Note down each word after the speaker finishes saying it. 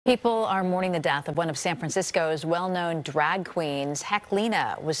People are mourning the death of one of San Francisco's well-known drag queens.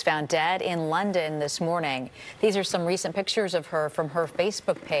 Heklina was found dead in London this morning. These are some recent pictures of her from her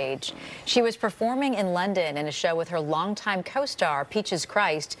Facebook page. She was performing in London in a show with her longtime co-star, Peaches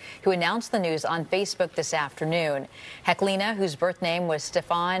Christ, who announced the news on Facebook this afternoon. Heklina, whose birth name was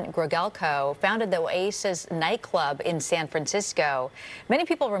Stefan Grogelko, founded the Oasis nightclub in San Francisco. Many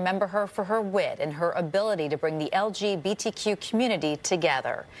people remember her for her wit and her ability to bring the LGBTQ community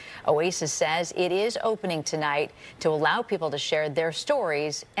together. Oasis says it is opening tonight to allow people to share their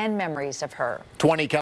stories and memories of her.